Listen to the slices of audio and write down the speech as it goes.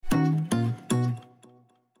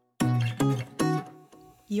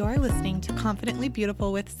You're listening to Confidently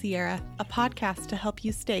Beautiful with Sierra, a podcast to help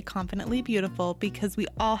you stay confidently beautiful because we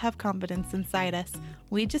all have confidence inside us.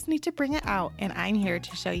 We just need to bring it out, and I'm here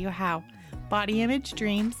to show you how. Body image,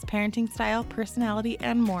 dreams, parenting style, personality,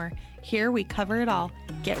 and more. Here we cover it all.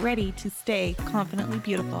 Get ready to stay confidently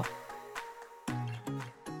beautiful.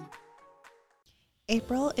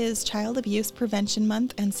 April is Child Abuse Prevention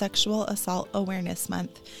Month and Sexual Assault Awareness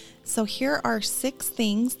Month. So here are 6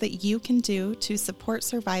 things that you can do to support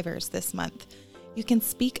survivors this month. You can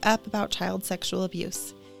speak up about child sexual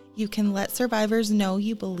abuse. You can let survivors know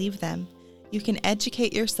you believe them. You can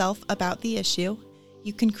educate yourself about the issue.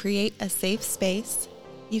 You can create a safe space.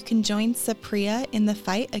 You can join SAPREA in the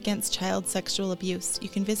fight against child sexual abuse. You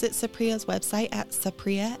can visit SAPREA's website at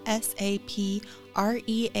saprea,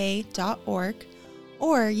 SAPREA.org.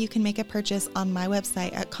 Or you can make a purchase on my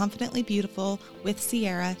website at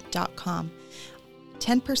confidentlybeautifulwithsierra.com.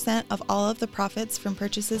 10% of all of the profits from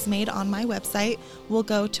purchases made on my website will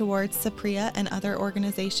go towards SAPREA and other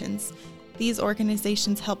organizations. These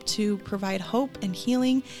organizations help to provide hope and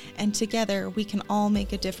healing, and together we can all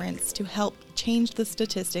make a difference to help change the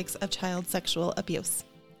statistics of child sexual abuse.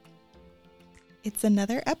 It's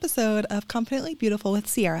another episode of Confidently Beautiful with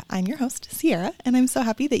Sierra. I'm your host, Sierra, and I'm so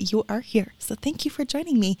happy that you are here. So thank you for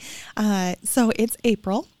joining me. So it's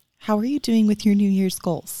April. How are you doing with your New Year's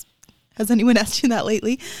goals? Has anyone asked you that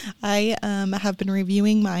lately? I have been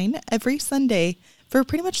reviewing mine every Sunday for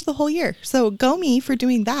pretty much the whole year. So go me for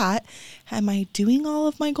doing that. Am I doing all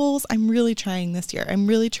of my goals? I'm really trying this year. I'm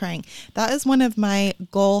really trying. That is one of my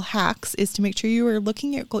goal hacks, is to make sure you are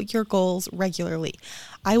looking at your goals regularly.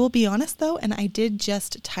 I will be honest though, and I did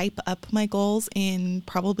just type up my goals in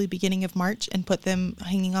probably beginning of March and put them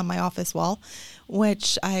hanging on my office wall,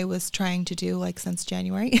 which I was trying to do like since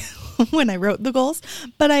January when I wrote the goals,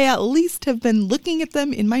 but I at least have been looking at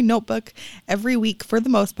them in my notebook every week for the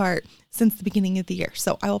most part since the beginning of the year.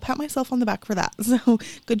 So I will pat myself on the back for that. So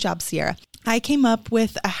good job, Sierra. I came up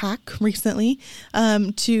with a hack recently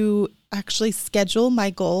to actually schedule my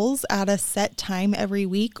goals at a set time every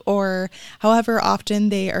week, or however often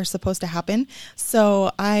they are supposed to happen.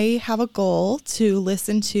 So I have a goal to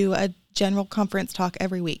listen to a general conference talk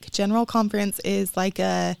every week. General conference is like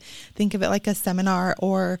think of it like a seminar,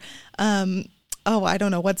 or I don't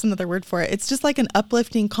know, what's another word for it? It's just like an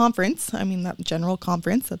uplifting conference. I mean, that general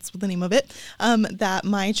conference, that's the name of it, that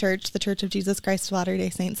my church, the Church of Jesus Christ of Latter-day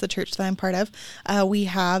Saints, the church that I'm part of, we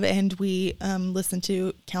have, and we listen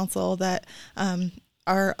to counsel that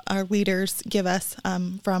our leaders give us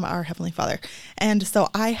from our Heavenly Father. And so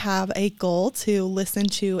I have a goal to listen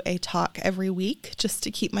to a talk every week just to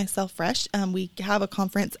keep myself fresh. We have a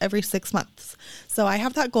conference every 6 months. So I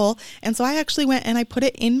have that goal. And so I actually went and I put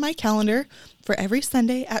it in my calendar for every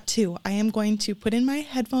Sunday at 2. I am going to put in my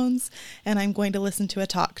headphones and I'm going to listen to a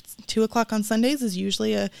talk. 2:00 on Sundays is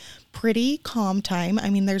usually a pretty calm time.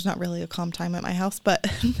 I mean, there's not really a calm time at my house, but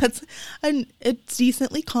it's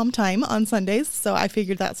decently calm time on Sundays. So I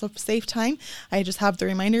figured that's a safe time. I just have the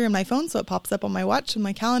reminder in my phone, so it pops up on my watch and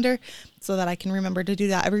my calendar, so that I can remember to do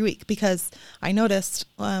that every week, because I noticed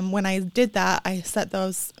when I did that, I set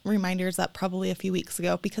those reminders up probably a few weeks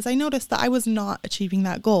ago, because I noticed that I was not achieving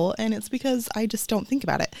that goal, and it's because I just don't think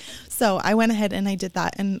about it. So I went ahead and I did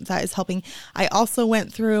that, and that is helping. I also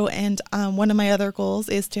went through, and one of my other goals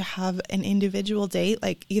is to have an individual date,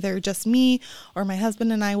 like either just me or my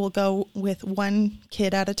husband and I will go with one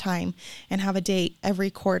kid at a time and have a date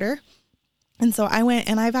every quarter. And so I went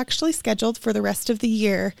and I've actually scheduled for the rest of the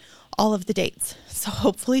year all of the dates. So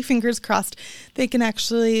hopefully, fingers crossed, they can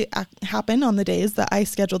actually happen on the days that I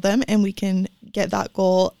scheduled them, and we can get that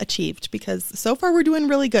goal achieved, because so far we're doing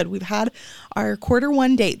really good. We've had our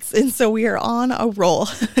Q1 dates, and so we are on a roll.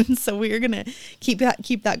 And so we are going to keep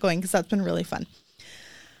that going, because that's been really fun.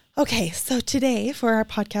 Okay, so today for our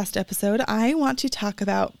podcast episode, I want to talk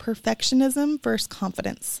about perfectionism versus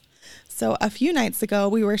confidence. So a few nights ago,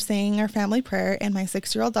 we were saying our family prayer, and my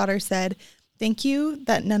 6-year-old daughter said, "Thank you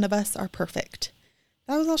that none of us are perfect."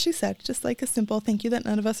 That was all she said, just like a simple thank you that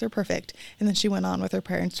none of us are perfect. And then she went on with her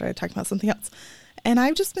prayer and started talking about something else. And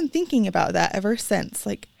I've just been thinking about that ever since,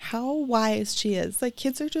 like how wise she is. Like,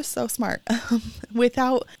 kids are just so smart.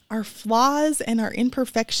 Without our flaws and our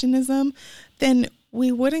imperfectionism, then we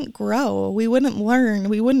wouldn't grow, we wouldn't learn,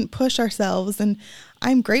 we wouldn't push ourselves. And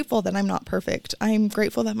I'm grateful that I'm not perfect. I'm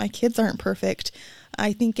grateful that my kids aren't perfect.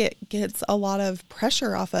 I think it gets a lot of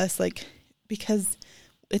pressure off us, like, because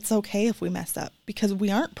it's okay if we mess up because we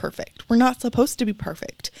aren't perfect. We're not supposed to be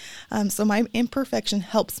perfect. So my imperfection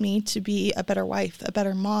helps me to be a better wife, a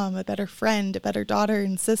better mom, a better friend, a better daughter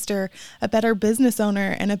and sister, a better business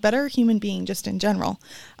owner, and a better human being just in general.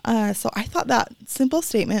 So I thought that simple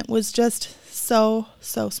statement was just so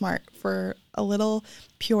smart for a little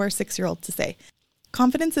pure 6-year-old to say.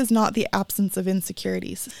 Confidence is not the absence of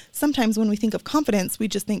insecurities. Sometimes when we think of confidence, we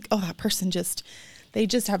just think, oh, that person they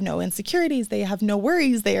just have no insecurities. They have no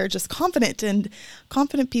worries. They are just confident. And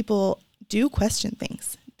confident people do question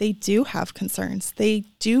things. They do have concerns. They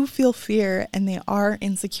do feel fear and they are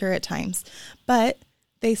insecure at times, but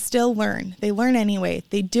they still learn. They learn anyway.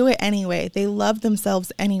 They do it anyway. They love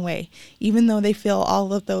themselves anyway, even though they feel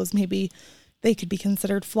all of those, maybe they could be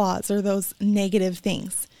considered flaws or those negative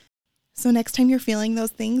things. So next time you're feeling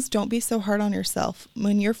those things, don't be so hard on yourself.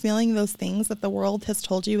 When you're feeling those things that the world has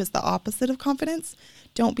told you is the opposite of confidence,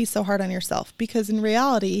 don't be so hard on yourself, because in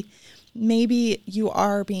reality, maybe you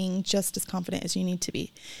are being just as confident as you need to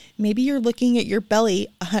be. Maybe you're looking at your belly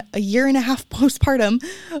a year and a half postpartum.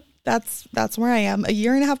 That's where I am, a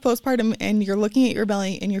year and a half postpartum, and you're looking at your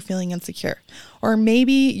belly and you're feeling insecure. Or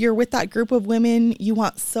maybe you're with that group of women you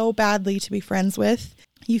want so badly to be friends with.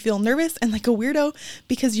 You feel nervous and like a weirdo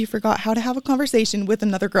because you forgot how to have a conversation with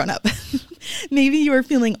another grown-up. Maybe you are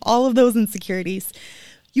feeling all of those insecurities.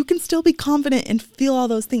 You can still be confident and feel all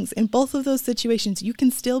those things. In both of those situations, you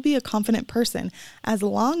can still be a confident person as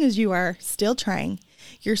long as you are still trying.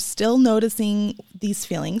 You're still noticing these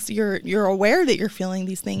feelings. You're aware that you're feeling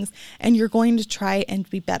these things, and you're going to try and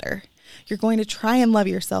be better. You're going to try and love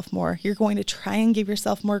yourself more. You're going to try and give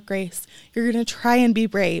yourself more grace. You're going to try and be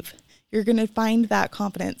brave. You're going to find that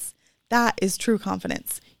confidence. That is true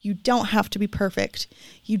confidence. You don't have to be perfect.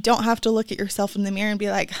 You don't have to look at yourself in the mirror and be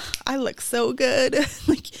like, I look so good.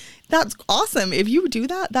 Like, that's awesome. If you do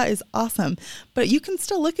that, that is awesome. But you can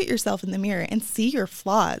still look at yourself in the mirror and see your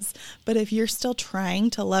flaws. But if you're still trying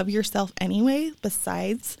to love yourself anyway,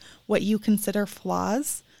 besides what you consider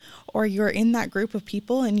flaws, or you're in that group of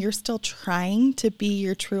people and you're still trying to be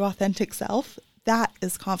your true authentic self, that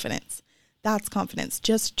is confidence. That's confidence,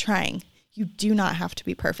 just trying. You do not have to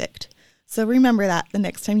be perfect. So remember that the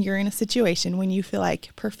next time you're in a situation when you feel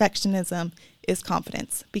like perfectionism is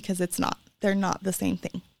confidence, because it's not. They're not the same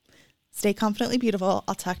thing. Stay confidently beautiful.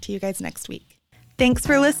 I'll talk to you guys next week. Thanks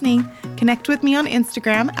for listening. Connect with me on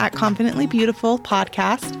Instagram at Confidently Beautiful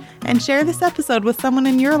Podcast and share this episode with someone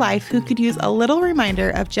in your life who could use a little reminder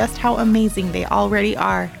of just how amazing they already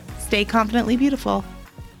are. Stay confidently beautiful.